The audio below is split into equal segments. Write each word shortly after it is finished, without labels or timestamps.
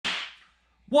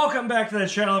Welcome back to the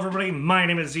channel, everybody. My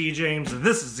name is Z James, and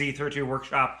this is Z32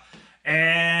 Workshop.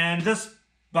 And this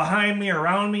behind me,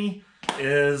 around me,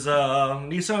 is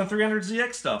Nissan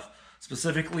 300ZX stuff.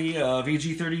 Specifically,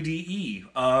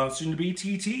 VG30DETT, soon to be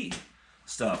TT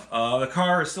stuff. The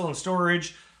car is still in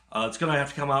storage. It's going to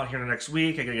have to come out here in the next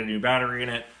week. I got to get a new battery in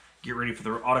it, get ready for the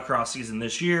autocross season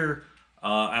this year.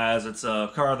 As it's a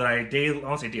car that I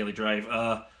won't say daily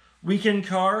drive, weekend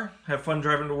car, have fun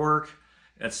driving to work.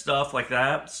 And stuff like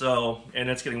that. So, and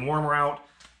it's getting warmer out,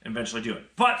 eventually do it.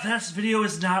 But this video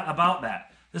is not about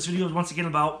that. This video is once again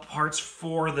about parts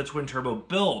for the twin turbo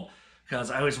build,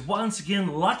 because I was once again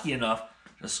lucky enough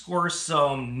to score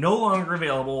some no longer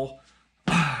available,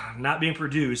 not being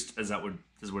produced, as that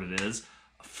is what it is,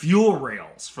 fuel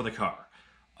rails for the car.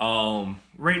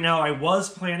 Right now I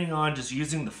was planning on just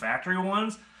using the factory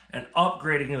ones and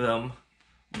upgrading them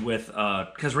with,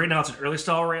 because right now it's an early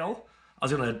style rail. I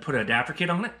was going to put an adapter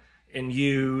kit on it and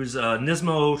use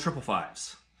Nismo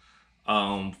 555s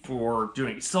for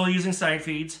doing it. Still using side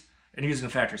feeds and using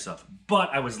the factory stuff.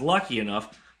 But I was lucky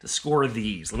enough to score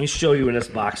these. Let me show you in this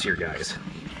box here, guys.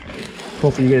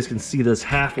 Hopefully you guys can see this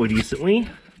halfway decently and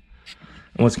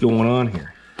what's going on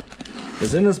here.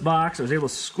 Because in this box I was able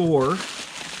to score,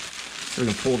 so we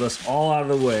can pull this all out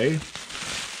of the way.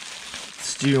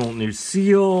 Steel new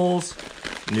seals,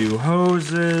 new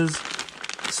hoses,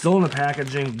 still in the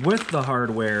packaging with the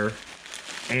hardware,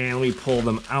 and we pull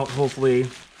them out, hopefully,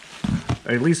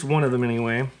 or at least one of them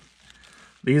anyway.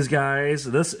 These guys,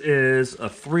 this is a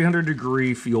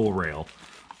 300-degree fuel rail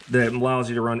that allows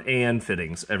you to run AN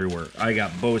fittings everywhere. I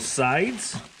got both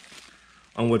sides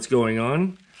on what's going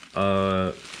on.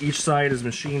 Each side is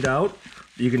machined out.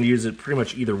 You can use it pretty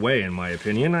much either way, in my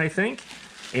opinion, I think.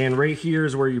 And right here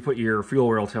is where you put your fuel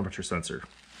rail temperature sensor.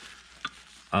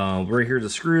 Right here, the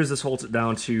screws, this holds it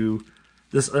down to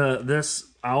this.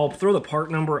 I'll throw the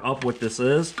part number up what this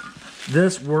is.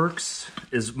 This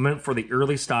is meant for the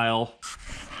early style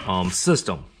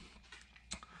system.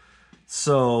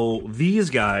 So these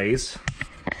guys,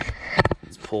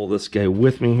 let's pull this guy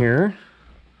with me here.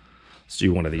 Let's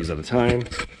do one of these at a time.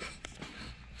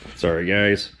 Sorry,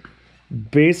 guys.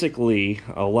 Basically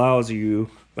allows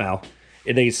you, well,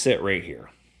 they sit right here.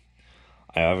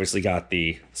 I obviously got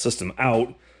the system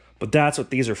out, but that's what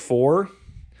these are for.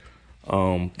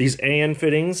 These AN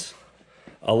fittings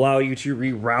allow you to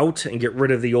reroute and get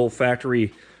rid of the old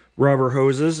factory rubber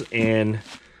hoses and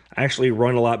actually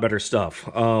run a lot better stuff.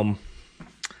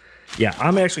 Yeah,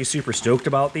 I'm actually super stoked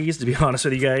about these, to be honest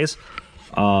with you guys.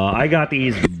 I got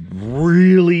these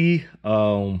really, I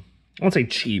won't say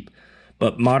cheap,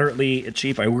 but moderately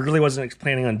cheap. I really wasn't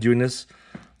planning on doing this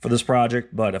for this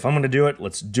project, but if I'm going to do it,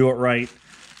 let's do it right,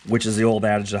 which is the old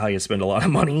adage of how you spend a lot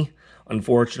of money,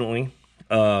 unfortunately.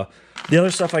 The other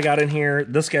stuff I got in here,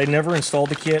 this guy never installed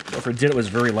the kit, or if it did, it was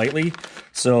very lightly.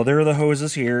 So there are the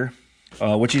hoses here,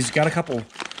 which he's got a couple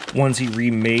ones he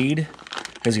remade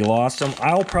because he lost them.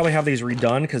 I'll probably have these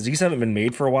redone because these haven't been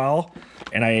made for a while,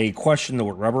 and I question the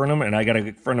rubber in them, and I got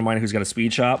a friend of mine who's got a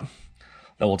speed shop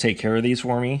that will take care of these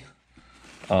for me.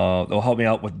 They'll help me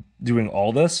out with doing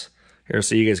all this. Here,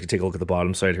 so you guys can take a look at the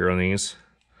bottom side here on these.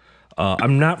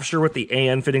 I'm not sure what the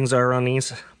AN fittings are on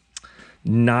these.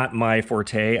 Not my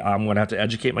forte. I'm going to have to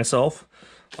educate myself.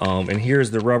 And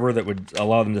here's the rubber that would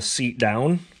allow them to seat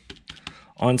down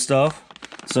on stuff.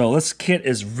 So this kit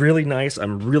is really nice.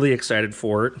 I'm really excited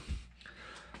for it.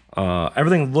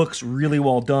 Everything looks really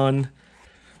well done.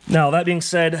 Now, that being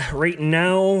said, right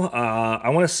now, I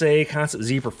want to say Concept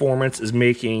Z Performance is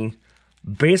making,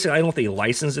 basically, I don't know if they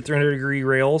licensed the 300-degree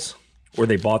rails or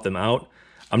they bought them out.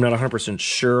 I'm not 100%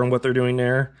 sure on what they're doing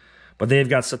there, but they've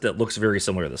got stuff that looks very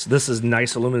similar to this. This is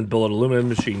nice aluminum, billet aluminum,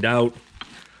 machined out.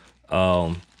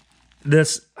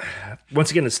 This,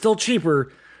 once again, is still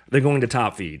cheaper than going to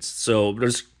top feeds. So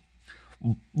just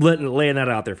laying that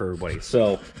out there for everybody.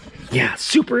 So yeah,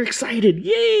 super excited.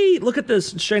 Yay! Look at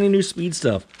this shiny new speed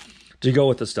stuff to go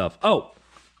with the stuff. Oh,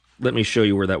 let me show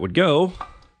you where that would go.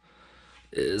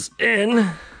 Is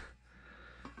in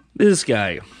this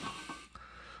guy.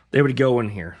 They would go in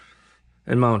here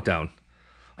and mount down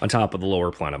on top of the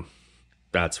lower plenum.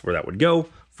 That's where that would go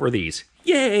for these.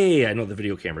 Yay! I know the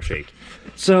video camera shake.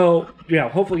 So, yeah,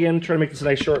 hopefully, again, try to make this a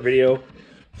nice short video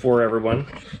for everyone.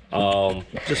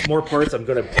 Just more parts I'm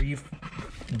going to be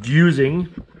using.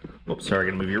 Oops, sorry,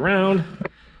 I'm going to move you around.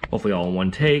 Hopefully all in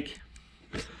one take.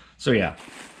 So, yeah,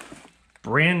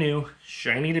 brand new,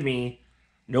 shiny to me,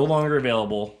 no longer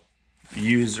available,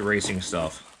 used racing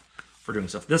stuff. For doing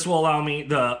stuff. This will allow me,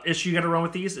 the issue you got to run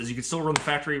with these is you can still run the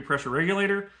factory pressure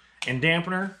regulator and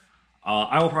dampener.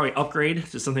 I will probably upgrade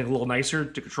to something a little nicer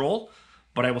to control,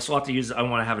 but I will still have to use it. I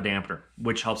want to have a dampener,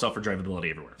 which helps out for drivability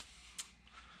everywhere.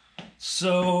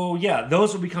 So yeah,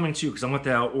 those will be coming too, because I'm going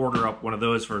to order up one of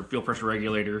those for a fuel pressure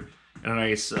regulator and a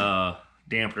nice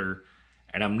dampener.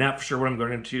 And I'm not for sure what I'm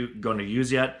going to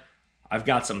use yet. I've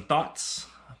got some thoughts,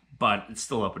 but it's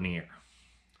still up in the air.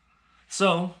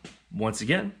 So once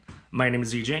again, my name is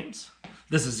Z James.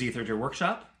 This is Z32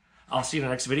 Workshop. I'll see you in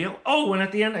the next video. Oh, and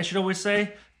at the end, I should always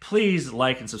say, please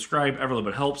like and subscribe. Every little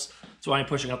bit helps. So I'm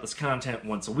pushing out this content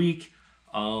once a week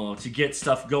to get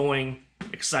stuff going.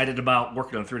 Excited about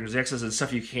working on 300ZXs and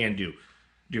stuff you can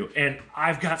do. And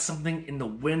I've got something in the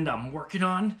wind I'm working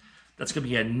on that's going to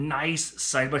be a nice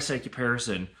side-by-side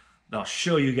comparison that I'll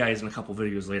show you guys in a couple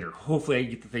videos later. Hopefully I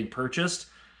get the thing purchased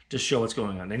to show what's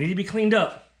going on. They need to be cleaned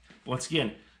up. Once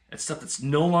again, it's stuff that's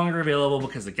no longer available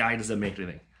because the guy doesn't make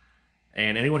anything.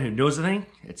 And anyone who knows the thing,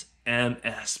 it's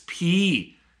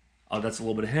MSP. Oh, that's a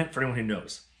little bit of a hint for anyone who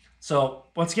knows. So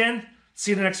once again,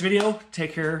 see you in the next video.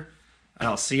 Take care, and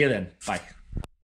I'll see you then. Bye.